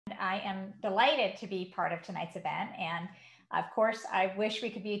I am delighted to be part of tonight's event. And of course, I wish we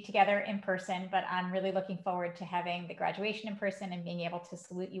could be together in person, but I'm really looking forward to having the graduation in person and being able to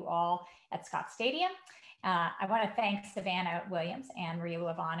salute you all at Scott Stadium. I want to thank Savannah Williams and Maria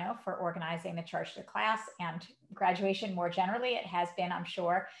Lovano for organizing the Charge to the Class and graduation more generally. It has been, I'm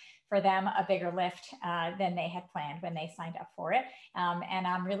sure, for them a bigger lift than they had planned when they signed up for it. And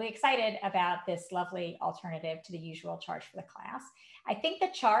I'm really excited about this lovely alternative to the usual charge for the class. I think the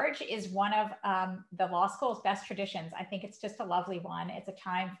charge is one of the law school's best traditions. I think it's just a lovely one. It's a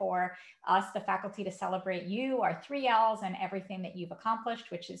time for us, the faculty, to celebrate you, our 3Ls, and everything that you've accomplished,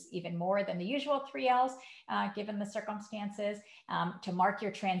 which is even more than the usual 3Ls, given the circumstances, to mark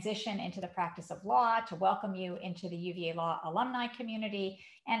your transition into the practice of law, to welcome you into the UVA Law alumni community,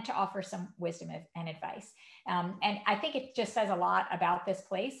 and to offer some wisdom and advice. And I think it just says a lot about this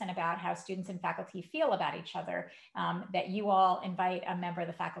place and about how students and faculty feel about each other, that you all invite a member of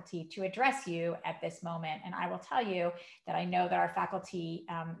the faculty to address you at this moment. And I will tell you that I know that our faculty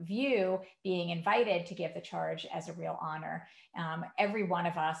view being invited to give the charge as a real honor. Every one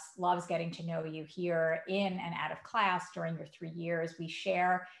of us loves getting to know you here in and out of class during your 3 years. We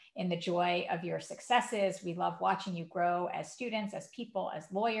share in the joy of your successes. We love watching you grow as students, as people, as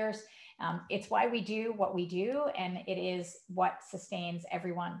lawyers. It's why we do what we do, and it is what sustains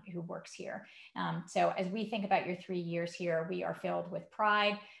everyone who works here. So as we think about your 3 years here, we are filled with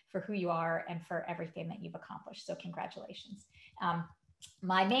pride for who you are and for everything that you've accomplished. So congratulations.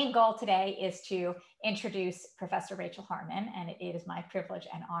 My main goal today is to introduce Professor Rachel Harmon, and it is my privilege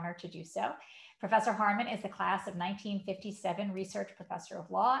and honor to do so. Professor Harmon is the class of 1957 Research Professor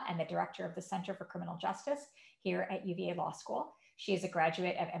of Law and the Director of the Center for Criminal Justice here at UVA Law School. She is a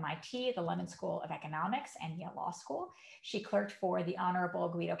graduate of MIT, the London School of Economics, and Yale Law School. She clerked for the Honorable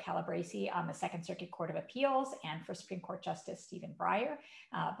Guido Calabresi on the Second Circuit Court of Appeals and for Supreme Court Justice Stephen Breyer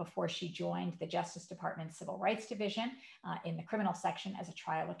before she joined the Justice Department's Civil Rights Division in the criminal section as a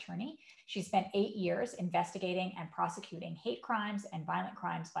trial attorney. She spent 8 years investigating and prosecuting hate crimes and violent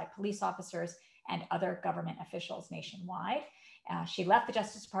crimes by police officers and other government officials nationwide. She left the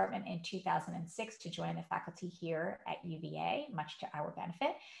Justice Department in 2006 to join the faculty here at UVA, much to our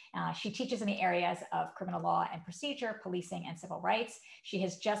benefit. She teaches in the areas of criminal law and procedure, policing, and civil rights. She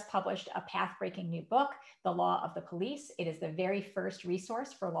has just published a path-breaking new book, The Law of the Police. It is the very first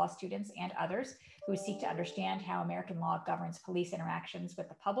resource for law students and others who seek to understand how American law governs police interactions with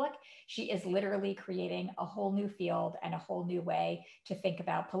the public. She is literally creating a whole new field and a whole new way to think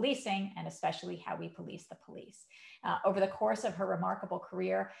about policing, and especially how we police the police. Over the course of her remarkable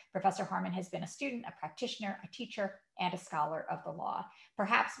career, Professor Harmon has been a student, a practitioner, a teacher, and a scholar of the law.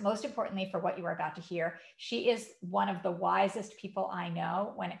 Perhaps most importantly for what you are about to hear, she is one of the wisest people I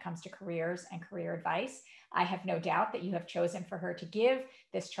know when it comes to careers and career advice. I have no doubt that you have chosen for her to give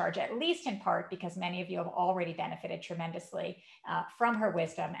this charge, at least in part because many of you have already benefited tremendously from her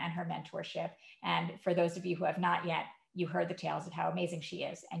wisdom and her mentorship. And for those of you who have not yet, you heard the tales of how amazing she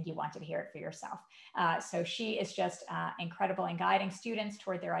is and you wanted to hear it for yourself. So she is just incredible in guiding students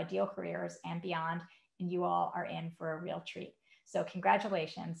toward their ideal careers and beyond, and you all are in for a real treat. So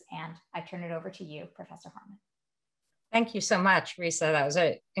congratulations, and I turn it over to you, Professor Harmon. Thank you so much, Risa. That was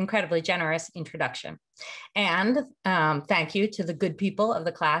an incredibly generous introduction. And thank you to the good people of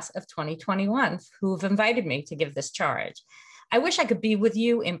the class of 2021 who've invited me to give this charge. I wish I could be with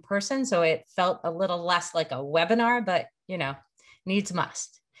you in person, so it felt a little less like a webinar, but you know, needs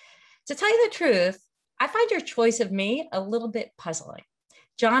must. To tell you the truth, I find your choice of me a little bit puzzling.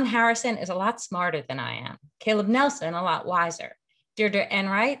 John Harrison is a lot smarter than I am. Caleb Nelson, a lot wiser. Deirdre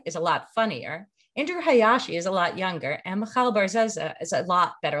Enright is a lot funnier. Andrew Hayashi is a lot younger, and Michal Barzeza is a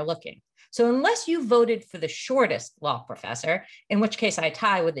lot better looking. So unless you voted for the shortest law professor, in which case I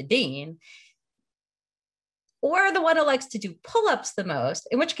tie with the dean, or the one who likes to do pull-ups the most,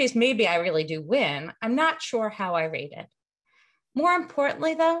 in which case maybe I really do win, I'm not sure how I rate it. More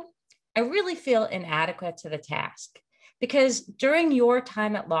importantly though, I really feel inadequate to the task because during your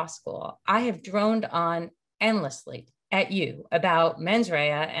time at law school, I have droned on endlessly at you about mens rea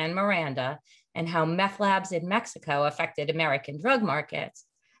and Miranda and how meth labs in Mexico affected American drug markets,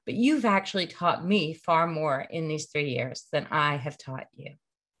 but you've actually taught me far more in these 3 years than I have taught you.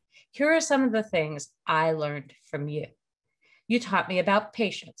 Here are some of the things I learned from you. You taught me about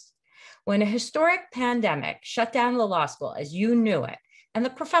patience. When a historic pandemic shut down the law school as you knew it, and the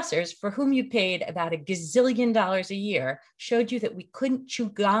professors for whom you paid about $1 gazillion a year showed you that we couldn't chew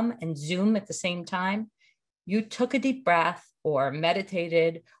gum and Zoom at the same time, you took a deep breath or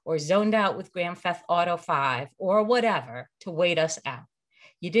meditated or zoned out with Grand Theft Auto 5 or whatever to wait us out.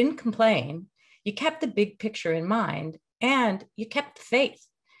 You didn't complain. You kept the big picture in mind and you kept the faith.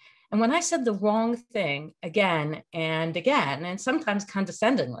 And when I said the wrong thing again and again, and sometimes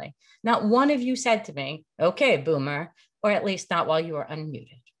condescendingly, not one of you said to me, okay, boomer, or at least not while you were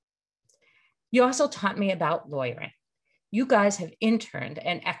unmuted. You also taught me about lawyering. You guys have interned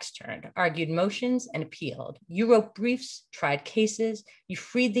and externed, argued motions and appealed. You wrote briefs, tried cases, you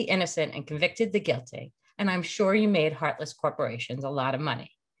freed the innocent and convicted the guilty. And I'm sure you made heartless corporations a lot of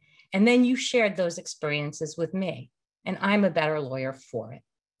money. And then you shared those experiences with me, and I'm a better lawyer for it.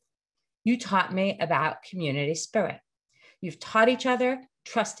 You taught me about community spirit. You've taught each other,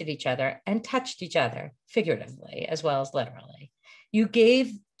 trusted each other, and touched each other, figuratively as well as literally. You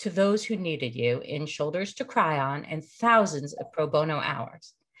gave to those who needed you in shoulders to cry on and thousands of pro bono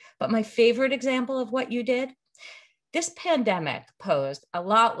hours. But my favorite example of what you did, this pandemic posed a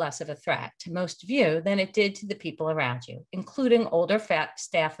lot less of a threat to most of you than it did to the people around you, including older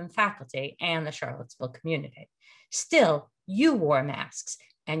staff and faculty and the Charlottesville community. Still, you wore masks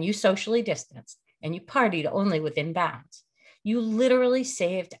and you socially distanced and you partied only within bounds. You literally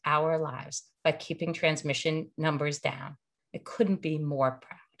saved our lives by keeping transmission numbers down. I couldn't be more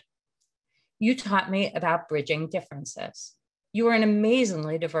proud. You taught me about bridging differences. You are an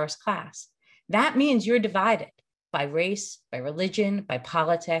amazingly diverse class. That means you're divided by race, by religion, by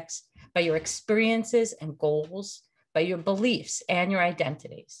politics, by your experiences and goals, by your beliefs and your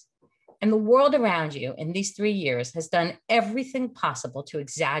identities. And the world around you in these 3 years has done everything possible to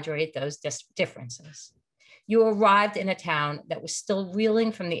exaggerate those differences. You arrived in a town that was still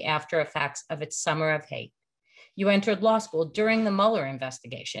reeling from the after effects of its summer of hate. You entered law school during the Mueller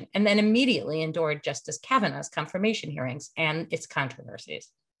investigation and then immediately endured Justice Kavanaugh's confirmation hearings and its controversies.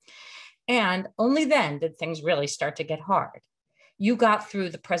 And only then did things really start to get hard. You got through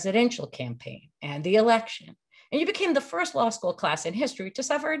the presidential campaign and the election, and you became the first law school class in history to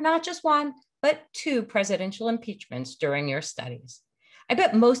suffer not just one, but 2 presidential impeachments during your studies. I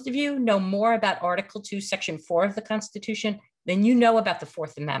bet most of you know more about Article 2, Section 4 of the Constitution than you know about the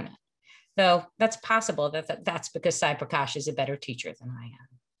Fourth Amendment. Though that's possible that's because Sai Prakash is a better teacher than I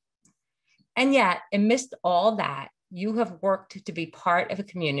am. And yet, amidst all that, you have worked to be part of a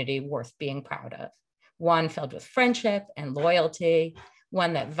community worth being proud of, one filled with friendship and loyalty,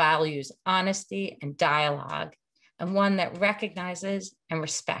 one that values honesty and dialogue, and one that recognizes and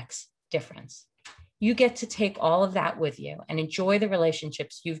respects difference. You get to take all of that with you and enjoy the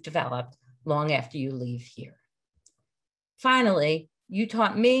relationships you've developed long after you leave here. Finally, you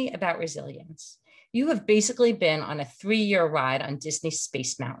taught me about resilience. You have basically been on a 3-year ride on Disney's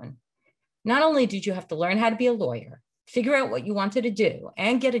Space Mountain. Not only did you have to learn how to be a lawyer, figure out what you wanted to do,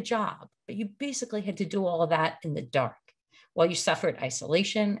 and get a job, but you basically had to do all of that in the dark while you suffered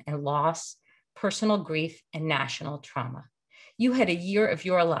isolation and loss, personal grief, and national trauma. You had a year of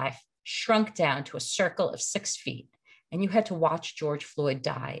your life shrunk down to a circle of 6 feet, and you had to watch George Floyd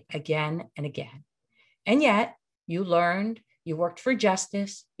die again and again. And yet, you learned, you worked for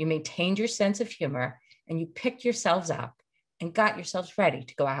justice, you maintained your sense of humor, and you picked yourselves up and got yourselves ready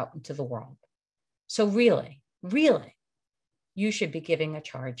to go out into the world. So really, you should be giving a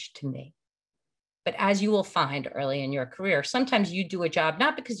charge to me. But as you will find early in your career, sometimes you do a job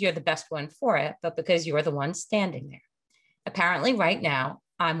not because you're the best one for it, but because you're the one standing there. Apparently right now,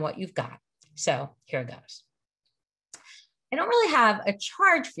 I'm what you've got. So here goes. I don't really have a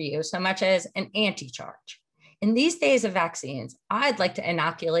charge for you so much as an anti-charge. In these days of vaccines, I'd like to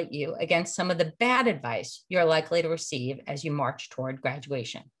inoculate you against some of the bad advice you're likely to receive as you march toward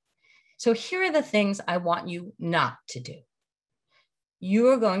graduation. So here are the things I want you not to do. You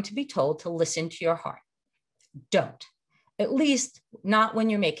are going to be told to listen to your heart. Don't, at least not when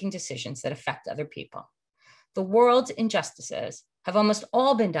you're making decisions that affect other people. The world's injustices have almost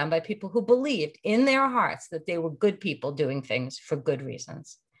all been done by people who believed in their hearts that they were good people doing things for good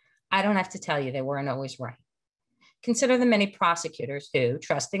reasons. I don't have to tell you they weren't always right. Consider the many prosecutors who,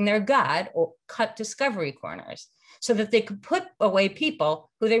 trusting their gut, or cut discovery corners so that they could put away people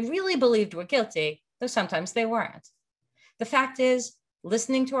who they really believed were guilty, though sometimes they weren't. The fact is,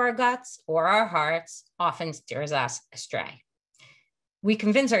 listening to our guts or our hearts often steers us astray. We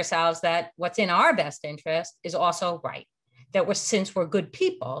convince ourselves that what's in our best interest is also right, that since we're good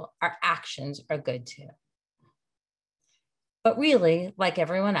people, our actions are good too. But really, like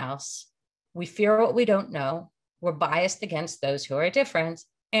everyone else, we fear what we don't know, we're biased against those who are different,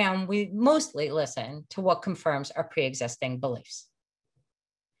 and we mostly listen to what confirms our pre-existing beliefs.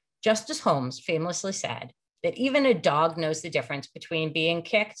 Justice Holmes famously said that even a dog knows the difference between being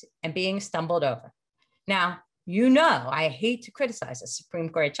kicked and being stumbled over. Now, you know I hate to criticize a Supreme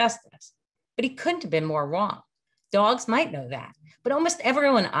Court justice, but he couldn't have been more wrong. Dogs might know that, but almost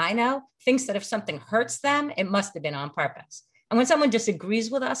everyone I know thinks that if something hurts them, it must have been on purpose. And when someone disagrees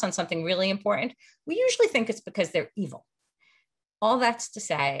with us on something really important, we usually think it's because they're evil. All that's to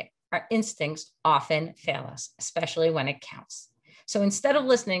say, our instincts often fail us, especially when it counts. So instead of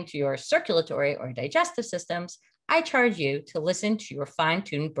listening to your circulatory or digestive systems, I charge you to listen to your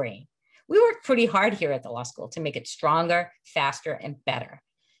fine-tuned brain. We work pretty hard here at the law school to make it stronger, faster, and better.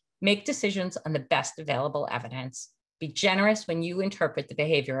 Make decisions on the best available evidence. Be generous when you interpret the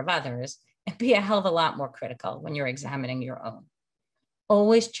behavior of others, and be a hell of a lot more critical when you're examining your own.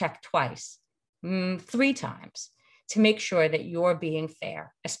 Always check twice, 3 times, to make sure that you're being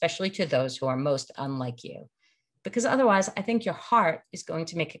fair, especially to those who are most unlike you. Because otherwise, I think your heart is going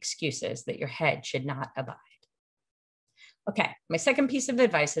to make excuses that your head should not abide. Okay, my second piece of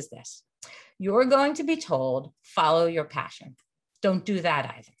advice is this. You're going to be told, follow your passion. Don't do that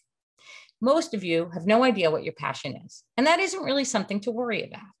either. Most of you have no idea what your passion is, and that isn't really something to worry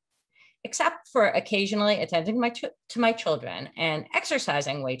about. Except for occasionally attending to my children and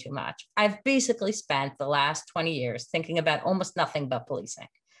exercising way too much, I've basically spent the last 20 years thinking about almost nothing but policing.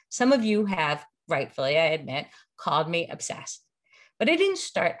 Some of you have, rightfully, I admit, called me obsessed, but it didn't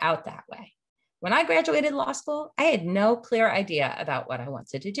start out that way. When I graduated law school, I had no clear idea about what I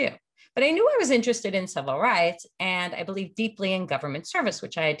wanted to do, but I knew I was interested in civil rights, and I believed deeply in government service,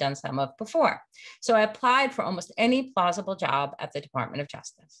 which I had done some of before. So I applied for almost any plausible job at the Department of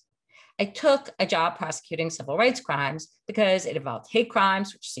Justice. I took a job prosecuting civil rights crimes because it involved hate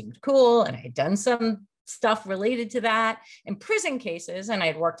crimes, which seemed cool, and I had done some stuff related to that, and prison cases, and I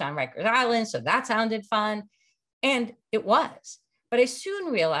had worked on Rikers Island, so that sounded fun, and it was. But I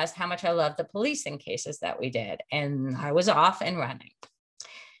soon realized how much I loved the policing cases that we did, and I was off and running.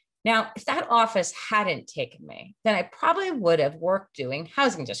 Now, if that office hadn't taken me, then I probably would have worked doing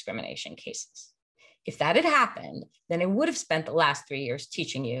housing discrimination cases. If that had happened, then I would have spent the last 3 years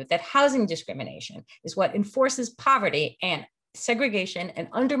teaching you that housing discrimination is what enforces poverty and segregation and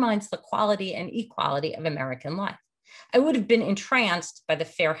undermines the quality and equality of American life. I would have been entranced by the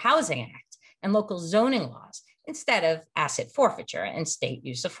Fair Housing Act and local zoning laws instead of asset forfeiture and state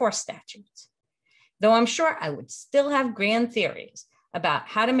use of force statutes. Though I'm sure I would still have grand theories about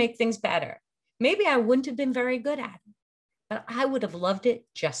how to make things better, maybe I wouldn't have been very good at it, but I would have loved it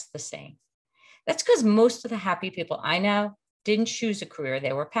just the same. That's because most of the happy people I know didn't choose a career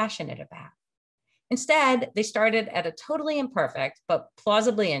they were passionate about. Instead, they started at a totally imperfect, but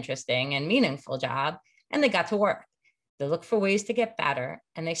plausibly interesting and meaningful job, and they got to work. They looked for ways to get better,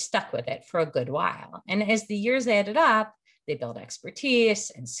 and they stuck with it for a good while. And as the years added up, they built expertise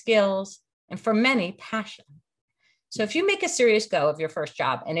and skills, and for many, passion. So if you make a serious go of your first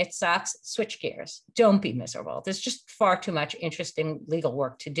job and it sucks, switch gears. Don't be miserable. There's just far too much interesting legal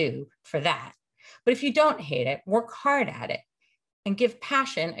work to do for that. But if you don't hate it, work hard at it and give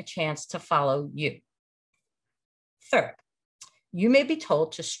passion a chance to follow you. Third, you may be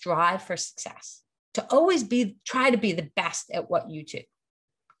told to strive for success, to always try to be the best at what you do.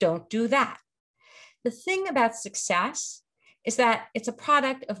 Don't do that. The thing about success is that it's a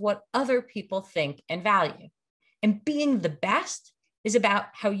product of what other people think and value. And being the best is about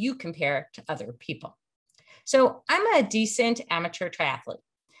how you compare to other people. So I'm a decent amateur triathlete.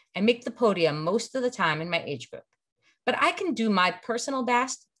 I make the podium most of the time in my age group, but I can do my personal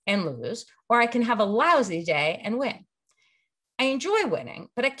best and lose, or I can have a lousy day and win. I enjoy winning,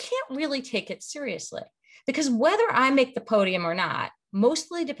 but I can't really take it seriously because whether I make the podium or not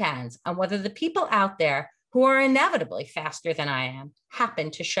mostly depends on whether the people out there who are inevitably faster than I am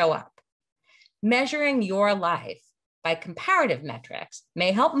happen to show up. Measuring your life by comparative metrics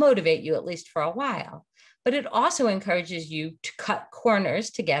may help motivate you at least for a while, but it also encourages you to cut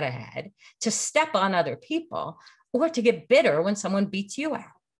corners to get ahead, to step on other people, or to get bitter when someone beats you out.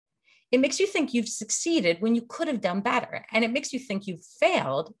 It makes you think you've succeeded when you could have done better, and it makes you think you've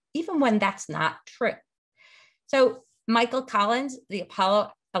failed even when that's not true. So Michael Collins, the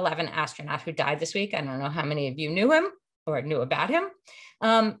Apollo 11 astronaut who died this week, I don't know how many of you knew him or knew about him.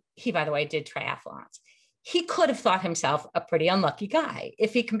 He, by the way, did triathlons. He could have thought himself a pretty unlucky guy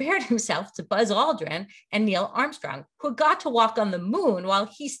if he compared himself to Buzz Aldrin and Neil Armstrong, who got to walk on the moon while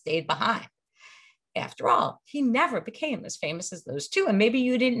he stayed behind. After all, he never became as famous as those two, and maybe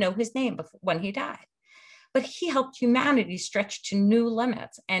you didn't know his name when he died. But he helped humanity stretch to new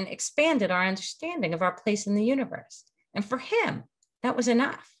limits and expanded our understanding of our place in the universe. And for him, that was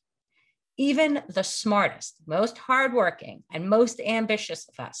enough. Even the smartest, most hardworking, and most ambitious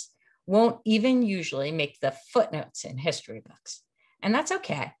of us won't even usually make the footnotes in history books. And that's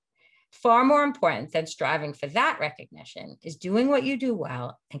okay. Far more important than striving for that recognition is doing what you do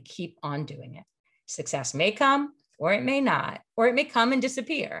well and keep on doing it. Success may come, or it may not, or it may come and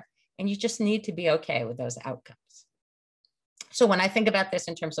disappear, and you just need to be okay with those outcomes. So when I think about this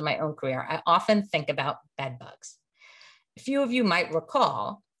in terms of my own career, I often think about bed bugs. A few of you might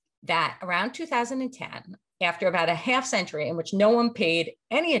recall that around 2010, after about a half century in which no one paid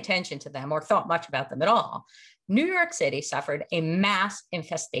any attention to them or thought much about them at all, New York City suffered a mass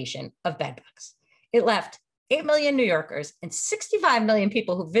infestation of bed bugs. It left 8 million New Yorkers and 65 million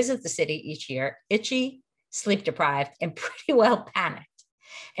people who visit the city each year itchy, sleep deprived, and pretty well panicked.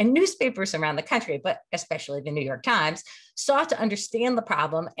 And newspapers around the country, but especially the New York Times, sought to understand the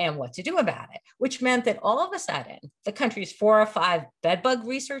problem and what to do about it, which meant that all of a sudden, the country's 4 or 5 bedbug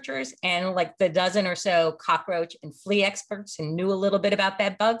researchers and like the dozen or so cockroach and flea experts who knew a little bit about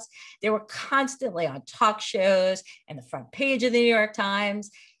bedbugs, they were constantly on talk shows and the front page of the New York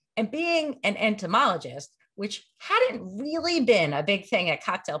Times. And being an entomologist, which hadn't really been a big thing at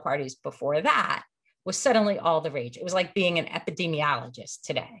cocktail parties before that, was suddenly all the rage. It was like being an epidemiologist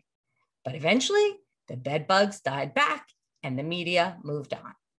today. But eventually, the bed bugs died back and the media moved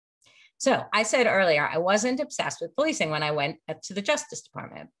on. So I said earlier, I wasn't obsessed with policing when I went to the Justice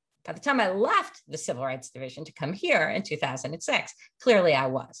Department. By the time I left the Civil Rights Division to come here in 2006, clearly I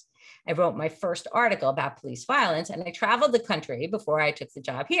was. I wrote my first article about police violence, and I traveled the country before I took the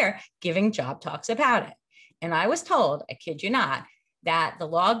job here, giving job talks about it. And I was told, I kid you not, that the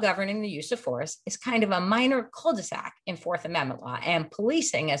law governing the use of force is kind of a minor cul-de-sac in Fourth Amendment law, and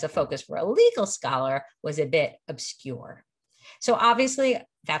policing as a focus for a legal scholar was a bit obscure. So obviously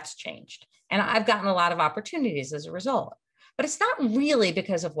that's changed, and I've gotten a lot of opportunities as a result, but it's not really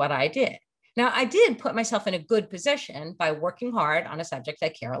because of what I did. Now, I did put myself in a good position by working hard on a subject I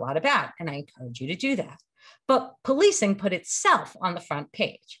care a lot about, and I encourage you to do that. But policing put itself on the front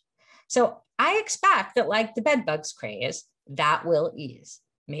page. So I expect that, like the bedbugs craze, that will ease.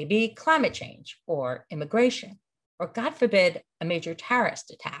 Maybe climate change or immigration, or God forbid, a major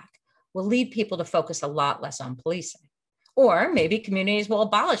terrorist attack will lead people to focus a lot less on policing. Or maybe communities will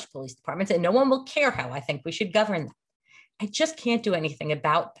abolish police departments and no one will care how I think we should govern them. I just can't do anything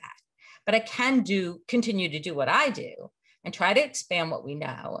about that, but I can continue to do what I do and try to expand what we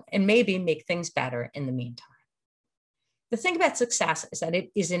know and maybe make things better in the meantime. The thing about success is that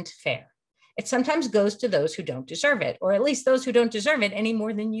it isn't fair. It sometimes goes to those who don't deserve it, or at least those who don't deserve it any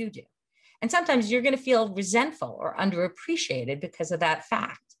more than you do. And sometimes you're going to feel resentful or underappreciated because of that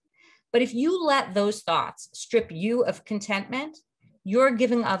fact. But if you let those thoughts strip you of contentment, you're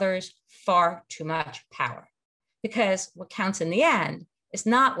giving others far too much power. Because what counts in the end is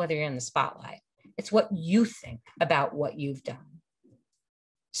not whether you're in the spotlight, it's what you think about what you've done.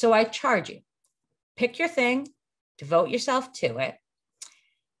 So I charge you, pick your thing, devote yourself to it,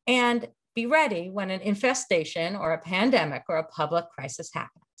 and be ready when an infestation or a pandemic or a public crisis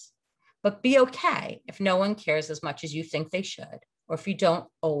happens. But be okay if no one cares as much as you think they should, or if you don't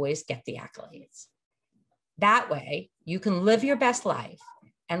always get the accolades. That way, you can live your best life,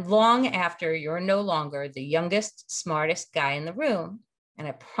 and long after you're no longer the youngest, smartest guy in the room, and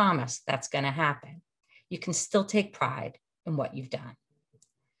I promise that's going to happen, you can still take pride in what you've done.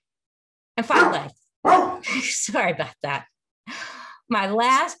 And finally, sorry about that. My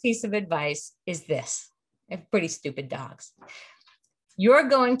last piece of advice is this. I have pretty stupid dogs. You're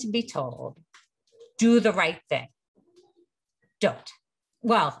going to be told, do the right thing. Don't.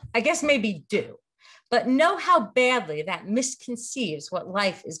 Well, I guess maybe do, but know how badly that misconceives what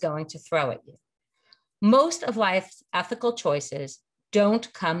life is going to throw at you. Most of life's ethical choices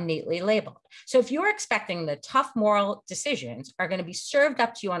don't come neatly labeled. So if you're expecting the tough moral decisions are going to be served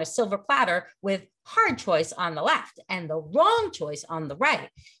up to you on a silver platter with hard choice on the left and the wrong choice on the right,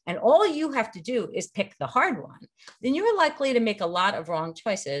 and all you have to do is pick the hard one, then you're likely to make a lot of wrong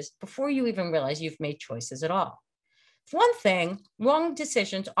choices before you even realize you've made choices at all. For one thing, wrong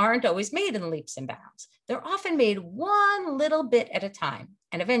decisions aren't always made in leaps and bounds. They're often made one little bit at a time,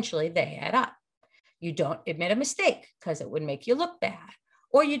 and eventually they add up. You don't admit a mistake because it would make you look bad,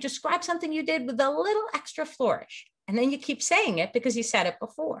 or you describe something you did with a little extra flourish, and then you keep saying it because you said it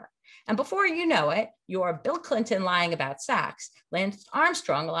before. And before you know it, you're Bill Clinton lying about sex, Lance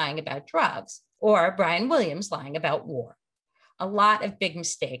Armstrong lying about drugs, or Brian Williams lying about war. A lot of big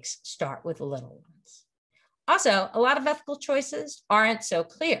mistakes start with little ones. Also, a lot of ethical choices aren't so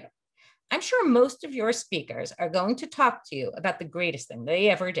clear. I'm sure most of your speakers are going to talk to you about the greatest thing they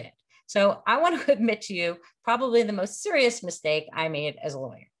ever did. So I want to admit to you probably the most serious mistake I made as a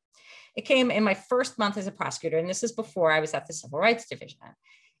lawyer. It came in my first month as a prosecutor, and this is before I was at the Civil Rights Division.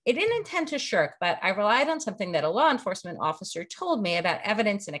 I didn't intend to shirk, but I relied on something that a law enforcement officer told me about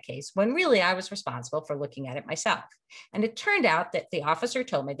evidence in a case when really I was responsible for looking at it myself. And it turned out that the officer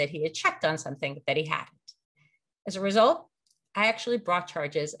told me that he had checked on something that he hadn't. As a result, I actually brought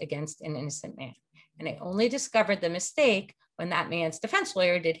charges against an innocent man, and I only discovered the mistake when that man's defense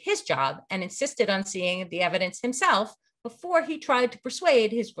lawyer did his job and insisted on seeing the evidence himself before he tried to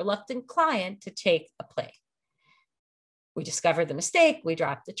persuade his reluctant client to take a plea. We discovered the mistake, we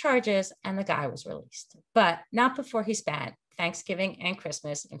dropped the charges, and the guy was released, but not before he spent Thanksgiving and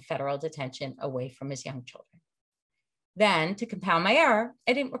Christmas in federal detention away from his young children. Then, to compound my error,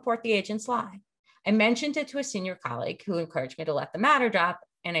 I didn't report the agent's lie. I mentioned it to a senior colleague who encouraged me to let the matter drop,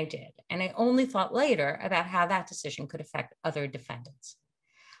 and I did. And I only thought later about how that decision could affect other defendants.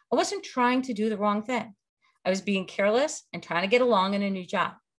 I wasn't trying to do the wrong thing. I was being careless and trying to get along in a new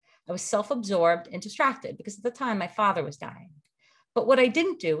job. I was self-absorbed and distracted because at the time my father was dying. But what I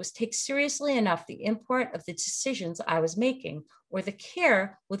didn't do was take seriously enough the import of the decisions I was making or the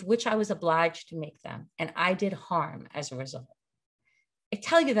care with which I was obliged to make them. And I did harm as a result. I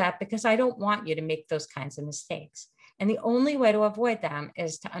tell you that because I don't want you to make those kinds of mistakes. And the only way to avoid them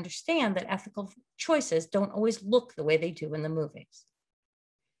is to understand that ethical choices don't always look the way they do in the movies.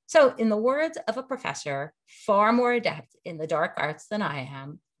 So in the words of a professor far more adept in the dark arts than I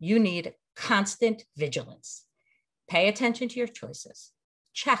am, you need constant vigilance. Pay attention to your choices.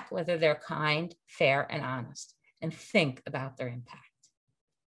 Check whether they're kind, fair, and honest, and think about their impact.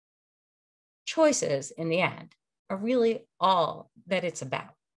 Choices, in the end, are really all that it's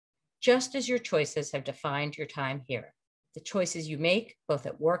about. Just as your choices have defined your time here, the choices you make, both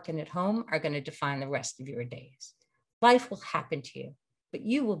at work and at home, are going to define the rest of your days. Life will happen to you, but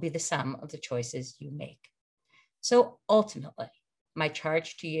you will be the sum of the choices you make. So ultimately, my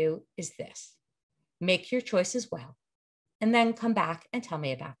charge to you is this: make your choices well, and then come back and tell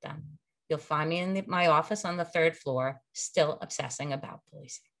me about them. You'll find me in my office on the 3rd floor, still obsessing about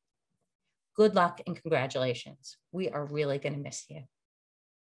policing. Good luck and congratulations. We are really going to miss you.